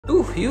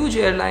Two huge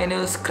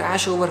airliners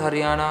crash over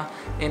Haryana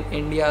in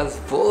India's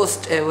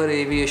worst ever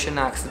aviation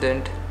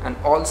accident and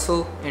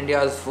also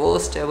India's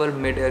worst ever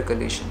mid-air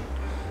collision.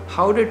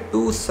 How did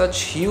two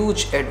such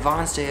huge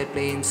advanced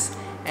airplanes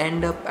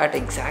end up at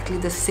exactly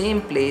the same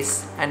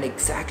place and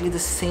exactly the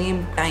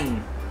same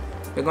time?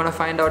 We're gonna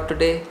find out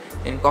today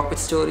in Cockpit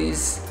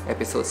Stories,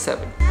 episode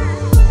 7.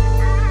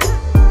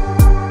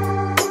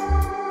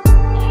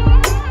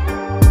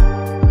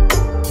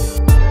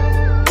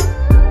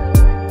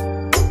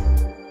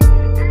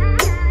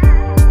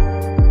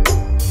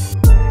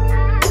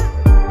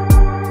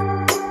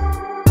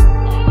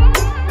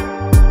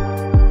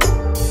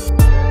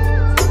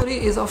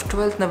 Is of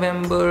 12th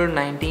November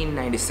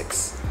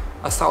 1996.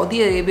 A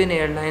Saudi Arabian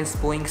Airlines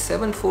Boeing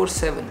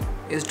 747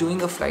 is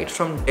doing a flight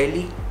from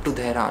Delhi to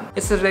Tehran.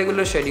 It's a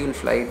regular scheduled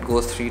flight,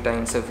 goes 3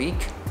 times a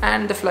week,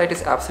 and the flight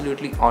is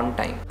absolutely on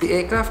time. The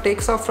aircraft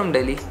takes off from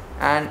Delhi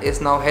and is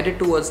now headed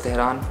towards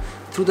Tehran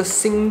through the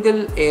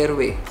single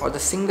airway or the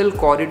single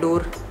corridor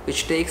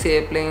which takes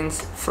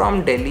airplanes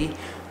from Delhi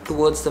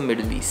towards the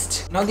Middle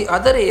East. Now the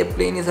other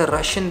airplane is a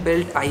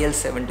Russian-built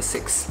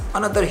Il-76,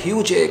 another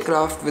huge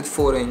aircraft with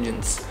 4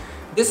 engines.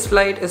 This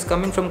flight is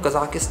coming from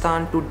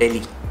Kazakhstan to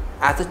Delhi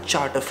as a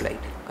charter flight.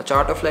 A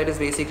charter flight is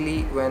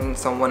basically when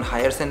someone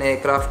hires an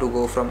aircraft to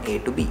go from A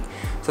to B.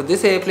 So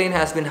this airplane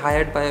has been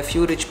hired by a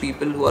few rich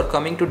people who are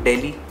coming to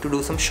Delhi to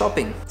do some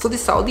shopping. So the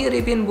Saudi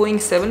Arabian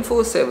Boeing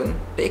 747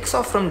 takes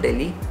off from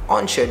Delhi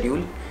on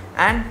schedule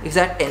and is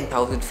at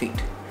 10,000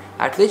 feet.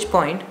 At which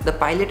point, the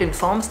pilot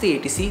informs the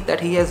ATC that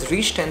he has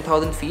reached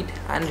 10,000 feet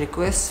and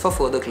requests for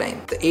further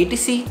climb. The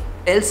ATC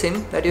tells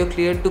him that you're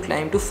cleared to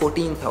climb to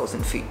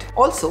 14,000 feet.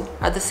 Also,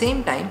 at the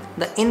same time,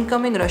 the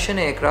incoming Russian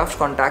aircraft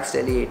contacts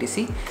Delhi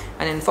ATC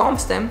and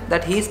informs them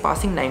that he is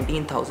passing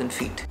 19,000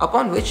 feet.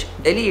 Upon which,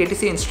 Delhi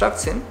ATC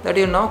instructs him that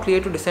you're now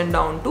cleared to descend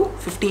down to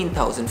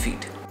 15,000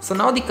 feet. So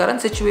now the current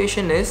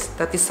situation is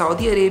that the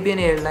Saudi Arabian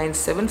Airlines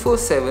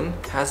 747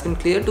 has been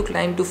cleared to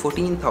climb to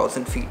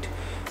 14,000 feet.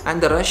 And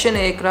the Russian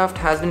aircraft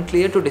has been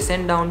cleared to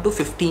descend down to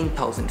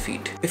 15,000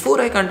 feet. Before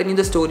I continue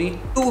the story,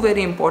 2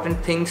 very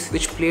important things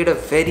which played a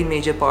very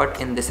major part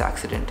in this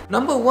accident.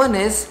 Number 1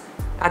 is,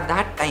 at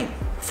that time,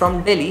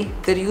 from Delhi,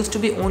 there used to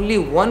be only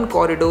one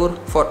corridor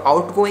for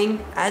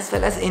outgoing as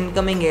well as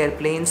incoming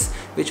airplanes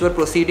which were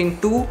proceeding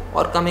to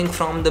or coming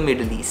from the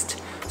Middle East.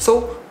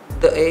 So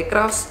the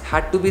aircrafts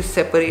had to be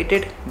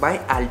separated by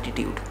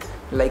altitude,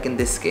 like in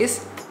this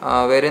case,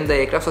 wherein the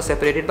aircraft was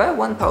separated by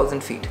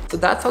 1,000 feet. So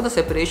that's how the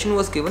separation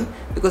was given,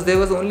 because there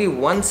was only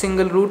one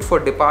single route for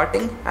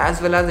departing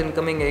as well as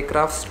incoming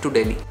aircrafts to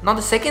Delhi. Now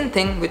the second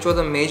thing which was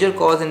a major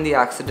cause in the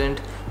accident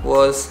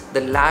was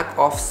the lack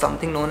of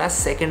something known as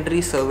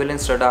secondary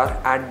surveillance radar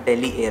at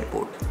Delhi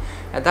airport.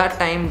 At that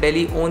time,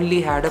 Delhi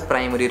only had a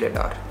primary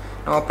radar.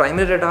 Now a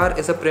primary radar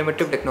is a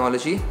primitive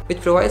technology which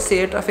provides the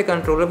air traffic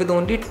controller with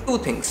only 2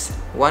 things.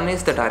 One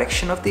is the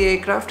direction of the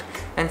aircraft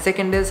and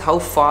second is how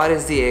far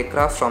is the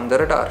aircraft from the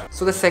radar.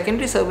 So the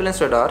secondary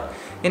surveillance radar,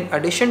 in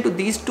addition to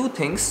these 2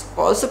 things,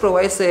 also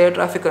provides the air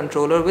traffic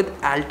controller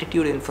with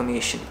altitude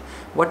information.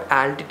 What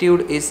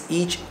altitude is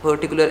each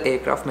particular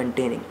aircraft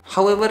maintaining.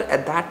 However,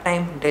 at that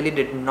time, Delhi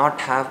did not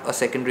have a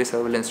secondary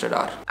surveillance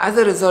radar. As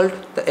a result,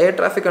 the air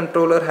traffic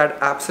controller had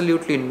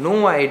absolutely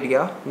no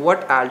idea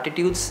what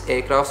altitudes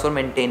aircrafts were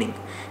maintaining.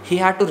 He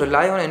had to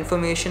rely on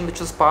information which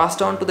was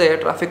passed on to the air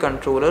traffic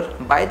controller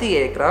by the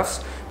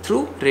aircrafts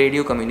through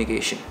radio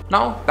communication.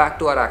 Now, back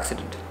to our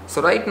accident.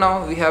 So right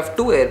now, we have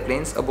 2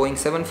 airplanes, a Boeing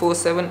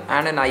 747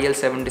 and an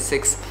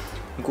IL-76,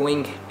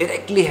 going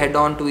directly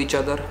head-on to each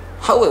other.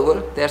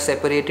 However, they are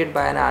separated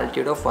by an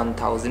altitude of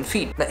 1,000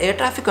 feet. The air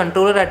traffic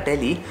controller at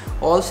Delhi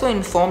also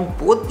informed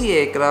both the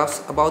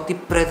aircrafts about the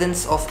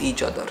presence of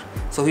each other.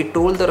 So he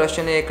told the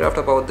Russian aircraft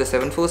about the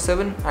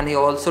 747 and he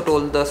also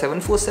told the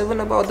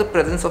 747 about the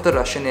presence of the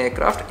Russian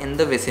aircraft in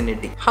the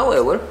vicinity.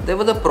 However, there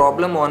was a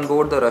problem on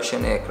board the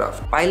Russian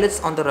aircraft.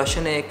 Pilots on the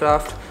Russian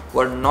aircraft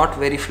were not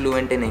very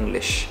fluent in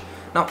English.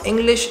 Now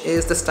English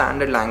is the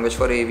standard language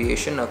for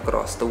aviation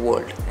across the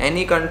world.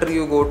 Any country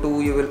you go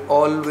to, you will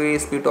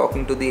always be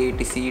talking to the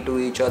ATC, to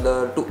each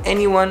other, to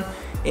anyone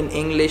in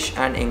English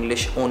and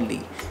English only.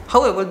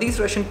 However, these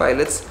Russian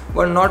pilots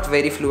were not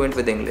very fluent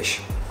with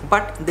English,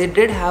 but they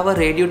did have a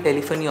radio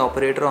telephony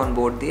operator on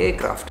board the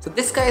aircraft. So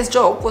this guy's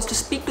job was to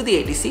speak to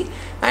the ATC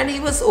and he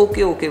was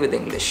okay with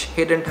English.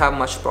 He didn't have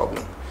much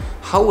problem.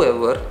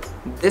 However,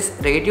 this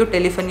radio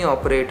telephony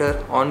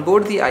operator on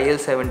board the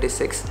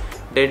IL-76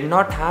 did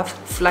not have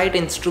flight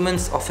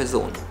instruments of his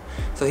own.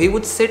 So he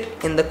would sit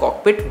in the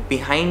cockpit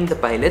behind the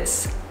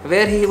pilots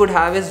where he would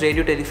have his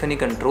radio telephony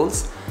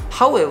controls.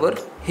 However,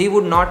 he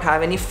would not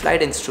have any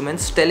flight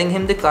instruments telling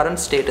him the current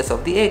status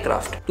of the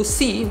aircraft. To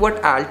see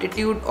what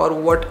altitude or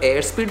what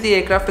airspeed the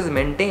aircraft is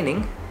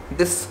maintaining,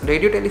 this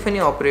radio telephony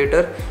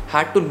operator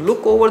had to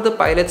look over the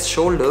pilot's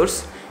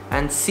shoulders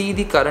and see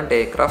the current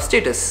aircraft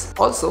status.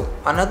 Also,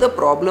 another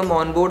problem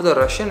on board the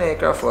Russian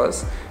aircraft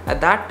was,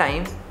 at that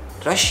time,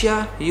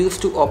 Russia used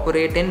to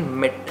operate in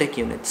metric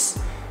units,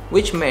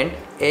 which meant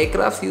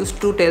aircraft used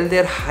to tell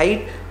their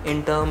height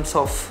in terms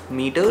of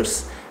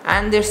meters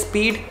and their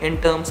speed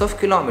in terms of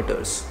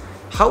kilometers.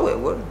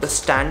 However, the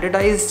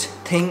standardized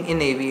thing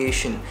in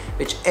aviation,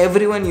 which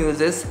everyone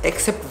uses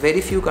except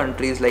very few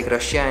countries like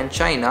Russia and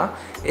China,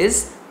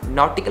 is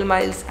nautical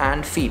miles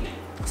and feet.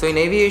 So in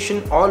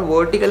aviation, all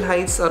vertical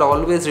heights are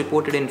always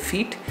reported in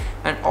feet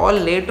and all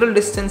lateral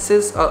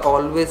distances are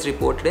always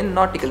reported in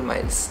nautical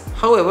miles.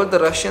 However, the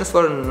Russians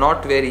were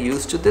not very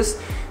used to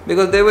this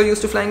because they were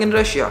used to flying in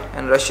Russia,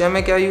 and Russia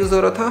mein kya use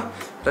ho raha tha?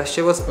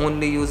 Russia was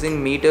only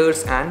using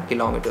meters and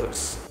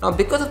kilometers. Now,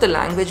 because of the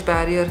language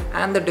barrier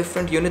and the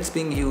different units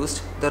being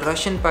used, the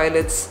Russian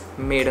pilots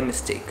made a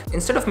mistake.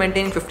 Instead of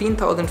maintaining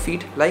 15,000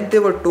 feet like they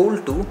were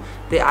told to,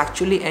 they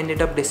actually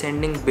ended up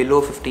descending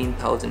below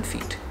 15,000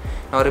 feet.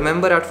 Now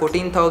remember, at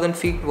 14,000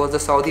 feet was the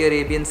Saudi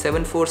Arabian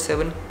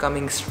 747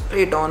 coming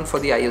straight on for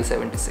the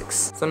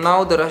IL-76. So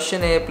now the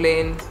Russian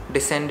airplane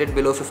descended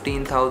below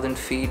 15,000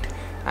 feet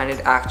and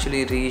it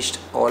actually reached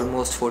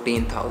almost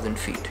 14,000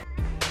 feet.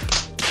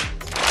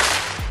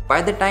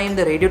 By the time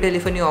the radio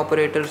telephony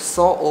operator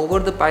saw over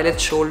the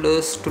pilot's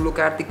shoulders to look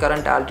at the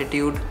current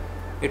altitude,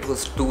 it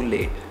was too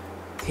late.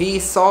 He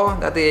saw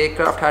that the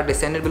aircraft had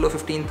descended below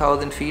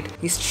 15,000 feet.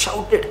 He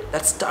shouted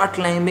that start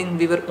climbing,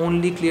 we were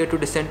only clear to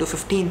descend to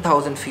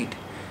 15,000 feet.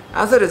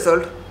 As a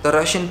result, the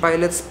Russian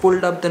pilots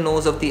pulled up the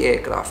nose of the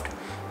aircraft,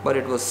 but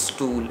it was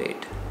too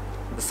late.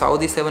 The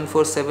Saudi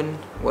 747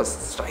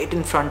 was right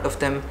in front of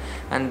them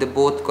and they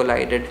both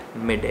collided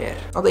mid-air.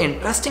 Now the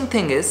interesting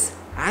thing is,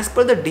 as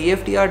per the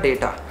DFDR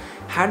data,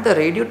 had the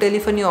radio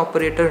telephony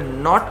operator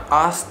not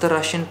asked the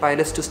Russian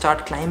pilots to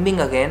start climbing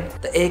again,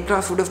 the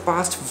aircraft would have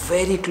passed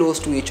very close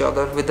to each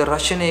other, with the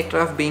Russian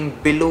aircraft being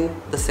below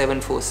the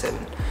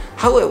 747.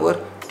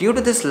 However, due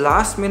to this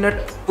last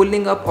minute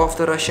pulling up of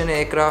the Russian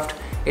aircraft,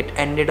 it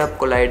ended up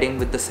colliding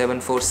with the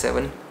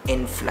 747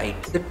 in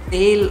flight. The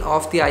tail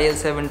of the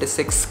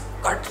IL-76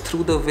 cut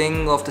through the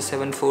wing of the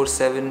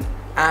 747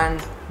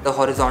 and the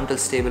horizontal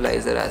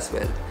stabilizer as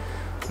well.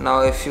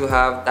 Now if you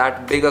have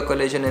that bigger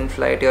collision in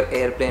flight, your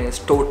airplane is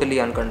totally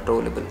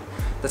uncontrollable.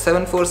 The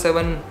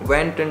 747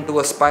 went into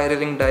a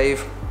spiraling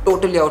dive,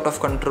 totally out of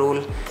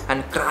control,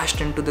 and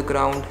crashed into the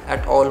ground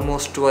at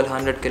almost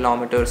 1200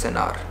 kilometers an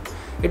hour.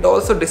 It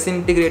also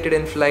disintegrated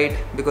in flight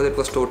because it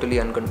was totally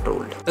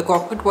uncontrolled. The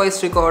cockpit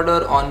voice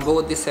recorder on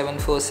both the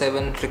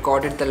 747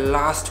 recorded the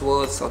last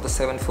words of the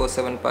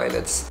 747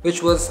 pilots,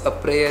 which was a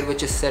prayer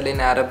which is said in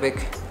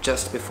Arabic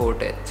just before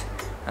death.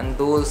 And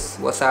those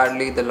were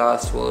sadly the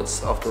last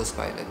words of those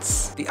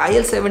pilots. The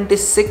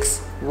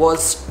IL-76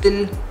 was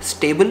still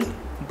stable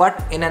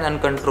but in an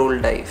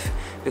uncontrolled dive.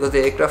 Because the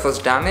aircraft was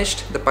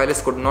damaged, the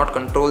pilots could not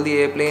control the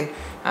airplane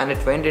and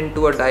it went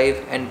into a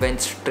dive and went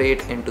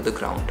straight into the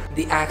ground.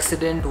 The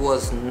accident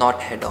was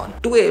not head-on.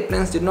 Two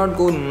airplanes did not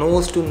go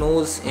nose to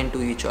nose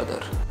into each other.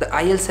 The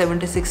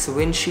IL-76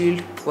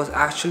 windshield was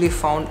actually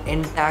found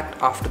intact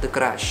after the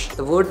crash.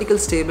 The vertical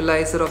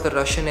stabilizer of the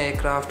Russian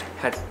aircraft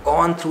had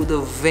gone through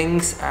the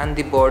wings and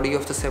the body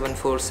of the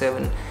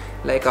 747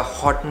 like a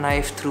hot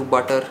knife through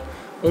butter,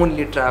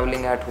 only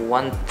traveling at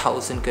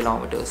 1000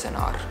 kilometers an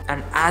hour.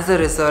 And as a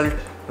result,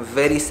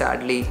 very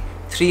sadly,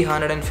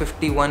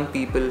 351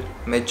 people,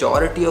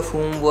 majority of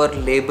whom were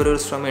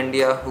laborers from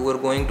India who were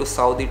going to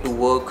Saudi to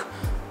work,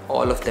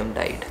 all of them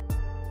died.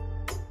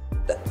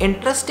 The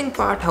interesting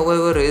part,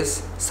 however,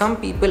 is some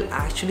people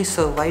actually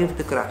survived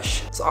the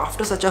crash. So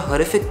after such a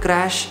horrific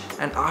crash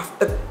and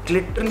after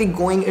literally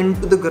going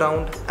into the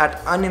ground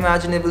at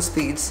unimaginable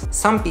speeds,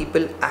 some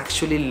people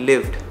actually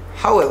lived.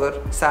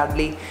 However,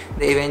 sadly,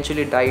 they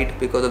eventually died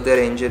because of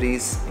their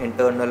injuries,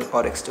 internal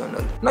or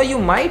external. Now you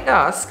might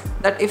ask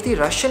that if the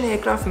Russian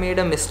aircraft made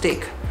a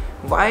mistake,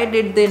 why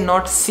did they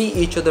not see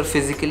each other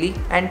physically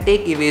and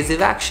take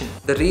evasive action?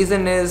 The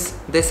reason is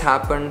this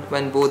happened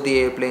when both the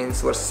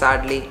airplanes were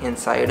sadly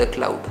inside a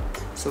cloud.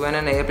 So when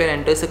an airplane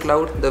enters a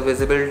cloud, the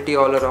visibility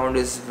all around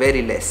is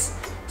very less.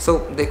 So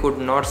they could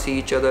not see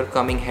each other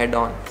coming head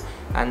on,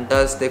 and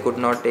thus they could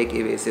not take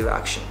evasive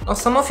action. Now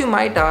some of you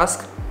might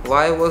ask,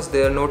 why was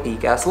there no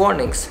TCAS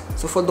warnings?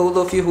 So for those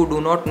of you who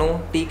do not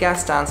know, TCAS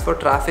stands for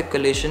Traffic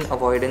Collision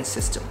Avoidance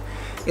System.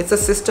 It's a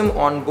system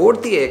on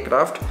board the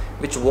aircraft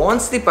which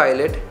warns the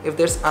pilot if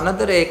there's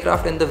another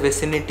aircraft in the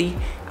vicinity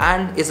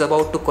and is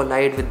about to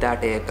collide with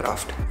that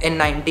aircraft. In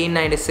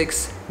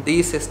 1996,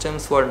 these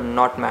systems were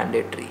not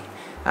mandatory.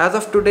 As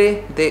of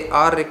today, they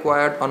are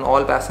required on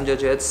all passenger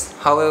jets.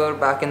 However,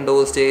 back in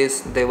those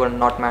days, they were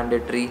not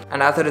mandatory,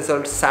 and as a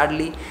result,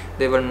 sadly,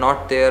 they were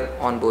not there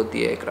on both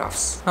the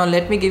aircrafts. Now,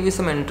 let me give you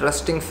some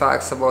interesting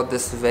facts about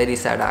this very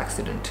sad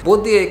accident.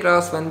 Both the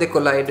aircrafts, when they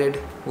collided,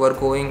 were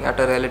going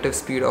at a relative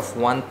speed of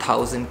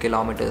 1000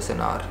 kilometers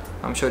an hour.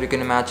 I'm sure you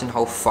can imagine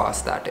how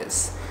fast that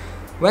is.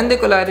 When they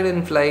collided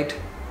in flight,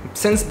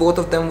 since both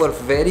of them were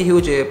very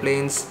huge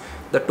airplanes,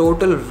 the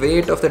total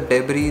weight of the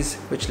debris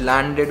which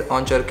landed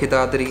on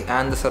Charkhidadri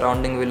and the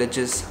surrounding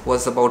villages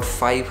was about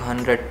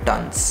 500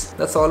 tons.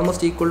 That's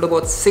almost equal to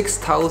about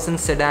 6,000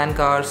 sedan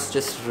cars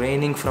just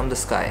raining from the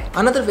sky.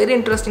 Another very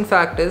interesting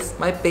fact is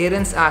my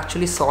parents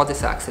actually saw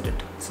this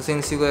accident. So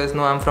since you guys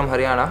know I'm from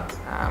Haryana,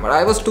 but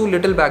I was too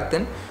little back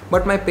then,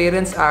 But my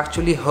parents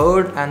actually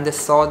heard and they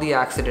saw the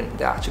accident.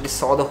 They actually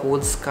saw the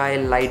whole sky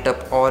light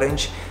up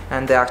orange,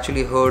 and they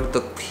actually heard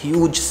the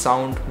huge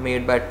sound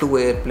made by two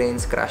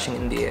airplanes crashing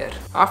in the air.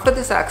 After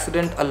this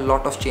accident, a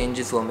lot of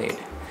changes were made.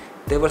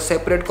 There were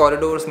separate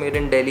corridors made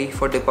in Delhi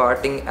for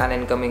departing and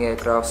incoming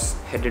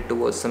aircrafts headed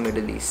towards the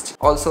Middle East.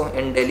 Also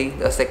in Delhi,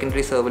 a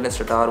secondary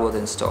surveillance radar was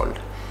installed.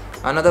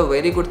 Another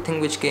very good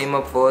thing which came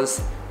up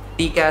was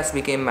TCAS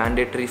became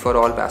mandatory for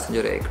all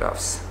passenger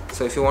aircrafts.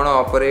 So if you want to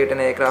operate an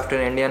aircraft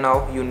in India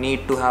now, you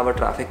need to have a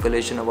traffic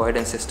collision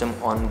avoidance system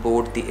on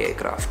board the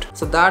aircraft.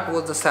 So that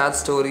was the sad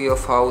story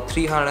of how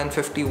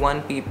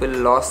 351 people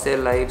lost their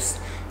lives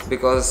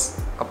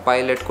because a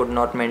pilot could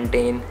not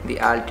maintain the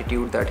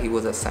altitude that he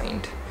was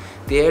assigned.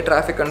 The air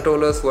traffic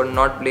controllers were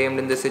not blamed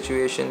in this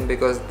situation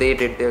because they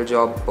did their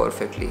job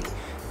perfectly.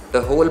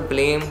 The whole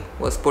blame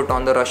was put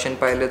on the Russian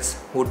pilots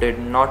who did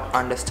not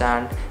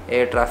understand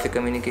air traffic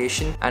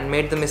communication and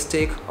made the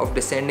mistake of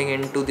descending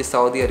into the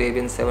Saudi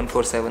Arabian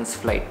 747's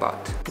flight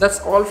path. That's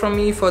all from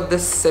me for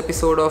this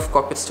episode of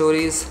Cockpit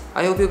Stories.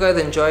 I hope you guys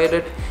enjoyed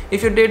it.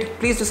 If you did,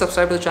 please do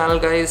subscribe to the channel,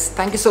 guys.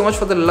 Thank you so much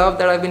for the love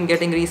that I've been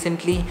getting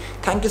recently.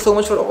 Thank you so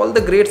much for all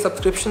the great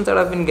subscriptions that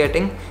I've been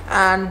getting.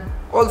 And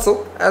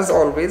also, as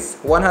always,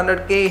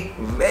 100k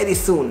very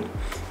soon.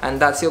 And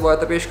that's your boy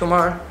Tapesh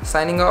Kumar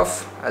signing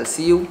off. I'll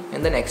see you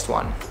in the next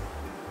one.